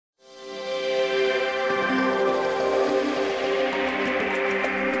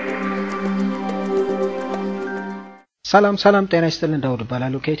ሰላም ጤና ይስጥልን ዳውድ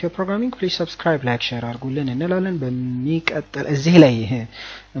ባላሉ ከኢትዮ ፕሮግራሚንግ ፕሊዝ ሰብስክራይብ ላይክ ሼር አድርጉልን እንላለን በሚቀጥል እዚህ ላይ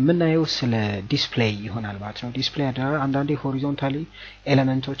የምናየው ስለ ዲስፕሌይ ይሆናል ማለት ነው ዲስፕሌይ አንዳንዴ ሆሪዞንታሊ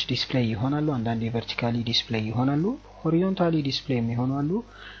ኤሌመንቶች ዲስፕሌይ ይሆናሉ አንዳንዴ ቨርቲካሊ ዲስፕሌይ ይሆናሉ ሆሪዞንታሊ ዲስፕሌይ የሚሆናሉ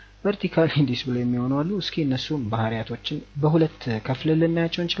ቨርቲካሊ ዲስፕሌይ የሚሆናሉ እስኪ እነሱን ባህሪያቶችን በሁለት ከፍለን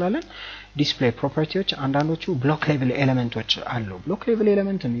ልናያቸው እንችላለን ዲስፕሌይ ፕሮፐርቲዎች አንዳንዶቹ ብሎክ ሌቭል ኤሌመንቶች አሉ ብሎክ ሌቭል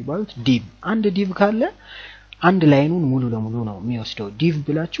ኤሌመንት የሚባሉት ዲቭ አንድ ዲቭ ካለ አንድ ላይኑን ሙሉ ለሙሉ ነው የሚወስደው ዲቭ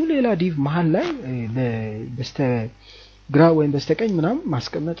ብላችሁ ሌላ ዲቭ መሃል ላይ በስተግራ ወይም በስተቀኝ ምናምን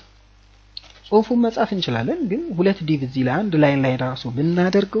ማስቀመጥ ጽሁፉን መጻፍ እንችላለን ግን ሁለት ዲቭ እዚህ ላይ አንድ ላይን ላይ ራሱ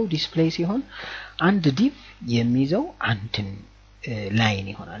ብናደርገው ዲስፕሌይ ሲሆን አንድ ዲቭ የሚይዘው አንድን ላይን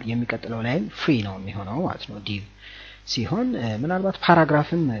ይሆናል የሚቀጥለው ላይን ፍሪ ነው የሚሆነው ማለት ነው ዲቭ ሲሆን ምናልባት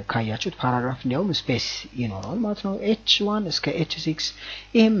ፓራግራፍም ካያችሁት ፓራግራፍ እንዲያውም ስፔስ ይኖራል ማለት ነው h1 እስከ h6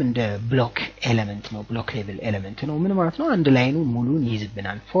 ይሄም እንደ ብሎክ ኤሌመንት ነው ብሎክ ሌቭል ኤሌመንት ነው ምን ማለት ነው አንድ ላይኑን ሙሉን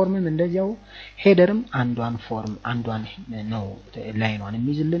ይይዝብናል ፎርምም እንደዚያው ሄደርም አንዷን ፎርም አንዷን ነው ላይኗን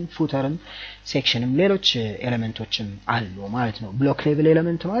የሚይዝልን ፉተርም ሴክሽንም ሌሎች ኤሌመንቶችም አሉ ማለት ነው ብሎክ ሌቭል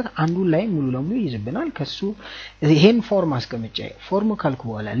ኤሌመንት ማለት አንዱን ላይን ሙሉ ለሙሉ ይይዝብናል ከሱ ይሄን ፎርም አስቀምጬ ፎርም ካልኩ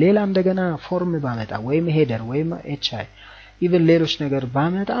በኋላ ሌላ እንደገና ፎርም ባመጣ ወይም ሄደር ወይም ኢቭን ሌሎች ነገር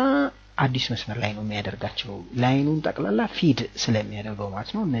ባመጣ አዲስ መስመር ላይ ነው የሚያደርጋቸው ላይኑን ጠቅላላ ፊድ ስለሚያደርገው ማለት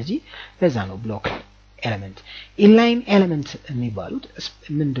ነው እነዚህ ለዛ ነው ብሎክ ኤሌመንት ኢንላይን ኤሌመንት የሚባሉት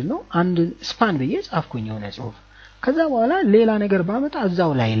ምንድነው አንድ ስፓን ብዬ ጻፍኩኝ የሆነ ጽሁፍ ከዛ በኋላ ሌላ ነገር ባመጣ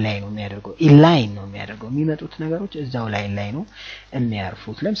እዛው ላይ ነው የሚያደርገው ኢንላይን ነው የሚያደርገው የሚመጡት ነገሮች እዛው ላይ ነው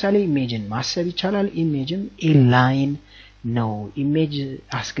የሚያርፉት ለምሳሌ ኢሜጅን ማሰብ ይቻላል ኢሜጅም ኢንላይን ነው ኢሜጅ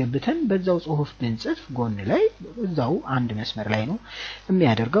አስገብተን በዛው ጽሁፍ ብንጽፍ ጎን ላይ እዛው አንድ መስመር ላይ ነው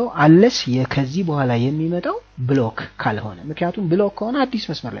የሚያደርገው አለስ የከዚህ በኋላ የሚመጣው ብሎክ ካልሆነ ምክንያቱም ብሎክ ከሆነ አዲስ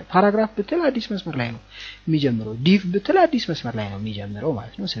መስመር ላይ ፓራግራፍ ብትል አዲስ መስመር ላይ ነው የሚጀምረው ዲቭ ብትል አዲስ መስመር ላይ ነው የሚጀምረው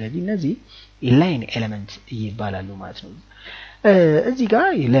ማለት ነው ስለዚህ እነዚህ ኢንላይን ኤሌመንት ይባላሉ ማለት ነው እዚህ ጋር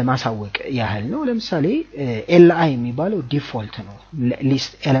ለማሳወቅ ያህል ነው ለምሳሌ ኤልአይ የሚባለው ዲፎልት ነው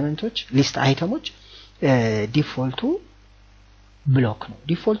ሊስት ኤሌመንቶች ሊስት አይተሞች ዲፎልቱ ብሎክ ነው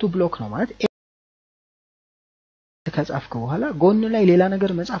ዲፎልቱ ብሎክ ነው ማለት ከጻፍከው በኋላ ጎን ላይ ሌላ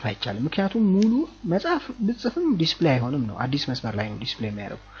ነገር መጻፍ አይቻልም ምክንያቱም ሙሉ መጻፍ ብጽፍም ዲስፕሌይ አይሆንም ነው አዲስ መስመር ላይ ነው ዲስፕሌይ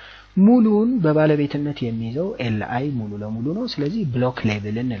የሚያደርገው ሙሉን በባለቤትነት የሚይዘው ኤልአይ ሙሉ ለሙሉ ነው ስለዚህ ብሎክ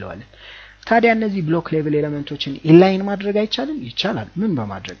ሌቭል እንለዋለን ታዲያ እነዚህ ብሎክ ሌቭል ኤሌመንቶችን ኢንላይን ማድረግ አይቻልም ይቻላል ምን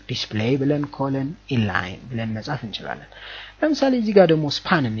በማድረግ ዲስፕሌይ ብለን ኮለን ኢንላይን ብለን መጻፍ እንችላለን ለምሳሌ እዚህ ጋር ደግሞ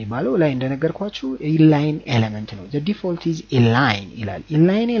ስፓን የሚባለው ላይ እንደነገርኳችሁ ኢንላይን ኤሌመንት ነው the default is inline ይላል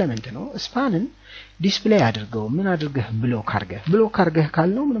ኢንላይን ኤሌመንት ነው ስፓንን ዲስፕሌይ አድርገው ምን አድርገህ ብሎክ አድርገህ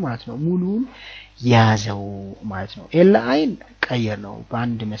ካልነው ምን ማለት ነው ሙሉን ያዘው ማለት ነው ኤልአይን ቀየር ነው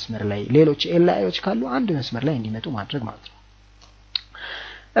በአንድ መስመር ላይ ሌሎች ኤልአይዎች ካሉ አንድ መስመር ላይ እንዲመጡ ማድረግ ማለት ነው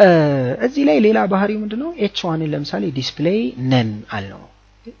እዚህ ላይ ሌላ ባህሪው ምንድነው h1 ለምሳሌ ዲስፕሌይ ነን አልነው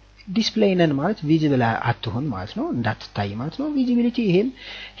ዲስፕሌይ ነን ማለት ቪዚብል አትሆን ማለት ነው እንዳትታይ ማለት ነው ቪዚቢሊቲ ይሄን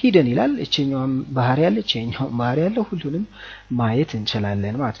ሂደን ይላል እቺኛውም ባህሪ ያለ ሁሉንም ማየት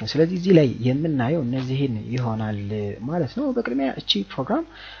እንችላለን ማለት ነው ስለዚህ እዚህ ላይ የምናየው እነዚህን ይሆናል ማለት ነው በቅድሚያ እቺ ፕሮግራም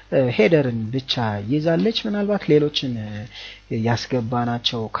ሄደርን ብቻ ይዛለች ምናልባት ሌሎችን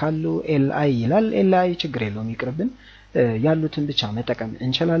ያስገባናቸው ካሉ ኤልአይ ይላል ኤልአይ ችግር የለውም ይቅርብን ያሉትን ብቻ መጠቀም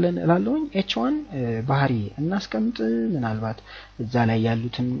እንችላለን እላለሁኝ h1 ባህሪ እናስቀምጥ ምናልባት እዛ ላይ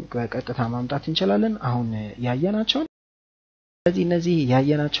ያሉትን በቀጥታ ማምጣት እንችላለን አሁን ያየናቸው ስለዚህ እነዚህ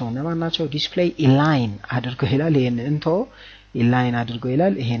ያየናቸው ለማን ናቸው ዲስፕሌይ ኢንላይን አድርጎ ይላል ይሄን እንቶ ኢንላይን አድርጎ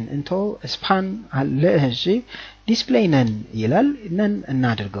ይላል ይሄን እንቶ ስፓን አለ እሺ ዲስፕሌይ ነን ይላል ነን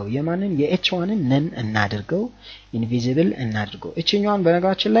እናድርገው የማንን የh1ን ነን እናድርገው ኢንቪዚብል እናድርገው እቺኛውን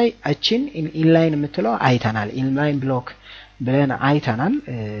በነገራችን ላይ እቺን ኢንላይን የምትለው አይተናል ኢንላይን ብሎክ ብለን አይተናል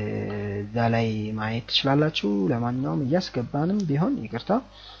እዛ ላይ ማየት ትችላላችሁ ለማንኛውም ያስገባንም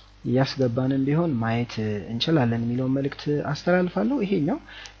ቢሆን ማየት እንችላለን የሚለው መልእክት አስተላልፋለሁ ይሄኛው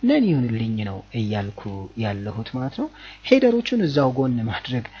ነን ይሁንልኝ ነው እያልኩ ያለሁት ማለት ነው ሄደሮቹን እዛው ጎን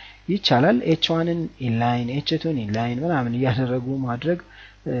ማድረግ ይቻላል h1ን ኢንላይን h2ን ኢንላይን ምናምን ያደረጉ ማድረግ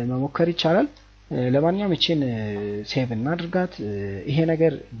መሞከር ይቻላል ለማንኛውም እቺን ሴቭ እናድርጋት ይሄ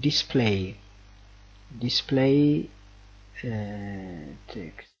ነገር ዲስፕሌይ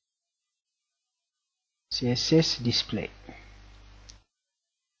ቴክስት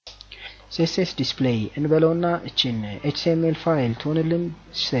CSS display እንበለውና እቺን HTML ፋይል ትሆንልን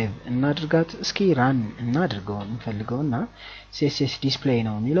ሴቭ እናድርጋት እስኪ ራን እናድርገው እንፈልገውና CSS display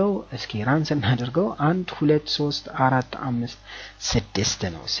ነው የሚለው እስኪ ራን እናድርገው 1 2 3 4 5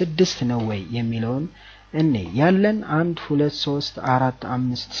 6 ነው 6 ነው ወይ የሚለውን እኔ ያለን 1 2 3 4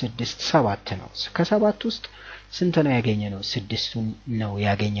 5 6 7 ነው ከ7 ውስጥ ስንት ነው ያገኘነው? 6ቱን ነው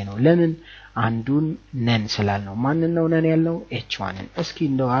ያገኘነው። ለምን? አንዱን ነን ስላልነው። ማንን ነው ነን ያልነው? h1ን። እስኪ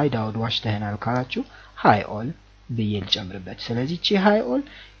እንደው አይ ዳውድ ዋሽተህናል ካላችሁ ሃይ ኦል ብዬ ልጨምርበት። ስለዚህ እቺ ሃይ ኦል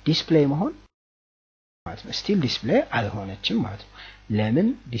ዲስፕሌይ መሆን ማለት ነው። ስቲል ዲስፕሌይ አልሆነችም ማለት ነው። ለምን?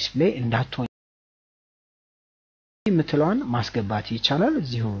 ዲስፕሌይ እንዳትሆን የምትለዋን ማስገባት ይቻላል።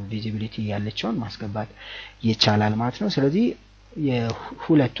 እዚሁ ቪዚቢሊቲ ያለችውን ማስገባት ይቻላል ማለት ነው። ስለዚህ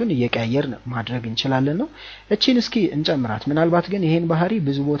የሁለቱን እየቀያየር ማድረግ እንችላለን ነው። እቺን እስኪ እንጨምራት። ምናልባት ግን ይሄን ባህሪ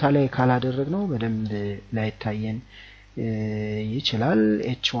ብዙ ቦታ ላይ ካላደረግነው በደንብ ላይታየን ይችላል።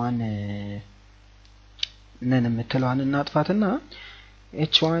 h1 ነን የምትለዋን እናጥፋትና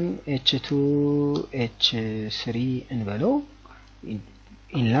h1 h2 h3 እንበለው።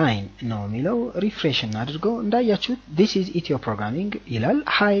 inline ነው የሚለው። ሪፍሬሽ እናድርገው። እንዳያችሁት this is Ethio Programming ይላል።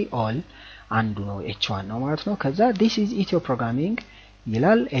 ሃይ ኦል አንዱ ነው h1 ነው ማለት ነው። ከዛ this is Ethio Programming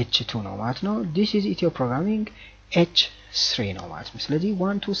ይላል h2 ነው ማለት ነው። this is Ethio Programming h3 ነው ማለት ነው። ስለዚህ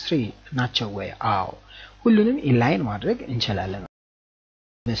 1 2 3 ናቸው ወይ? አዎ ሁሉንም inline ማድረግ እንችላለን።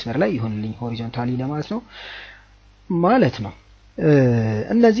 መስመር ላይ ይሁንልኝ ሆሪዞንታሊ ለማለት ነው ማለት ነው።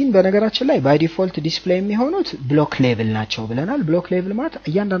 እነዚህን በነገራችን ላይ ባይ ዲፎልት ዲስፕሌይ የሚሆኑት ብሎክ ሌቭል ናቸው ብለናል። ብሎክ ሌቭል ማለት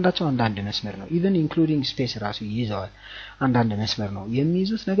እያንዳንዳቸው አንዳንድ መስመር ነው። ኢቭን ኢንክሉዲንግ ስፔስ ራሱ ይይዛዋል። አንዳንድ መስመር ነው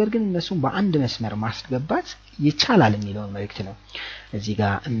የሚይዙት። ነገር ግን እነሱን በአንድ መስመር ማስገባት ይቻላል የሚለውን መልእክት ነው እዚህ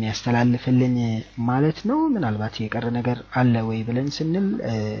ጋር የሚያስተላልፍልን ማለት ነው። ምናልባት የቀረ ነገር አለ ወይ ብለን ስንል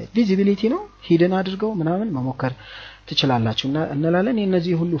ቪዚቢሊቲ ነው። ሂድን አድርገው ምናምን መሞከር ትችላላችሁ እንላለን።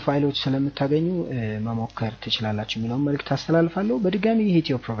 የነዚህ ሁሉ ፋይሎች ስለምታገኙ መሞከር ትችላላችሁ የሚለውን መልእክት አስተላልፋለሁ። በድጋሚ ይሄ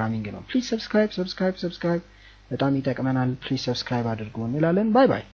ኢትዮ ፕሮግራሚንግ ነው። ፕሊዝ ሰብስክራይብ በጣም ይጠቅመናል። ፕሊዝ ሰብስክራይብ አድርጉ እንላለን። ባይ ባይ።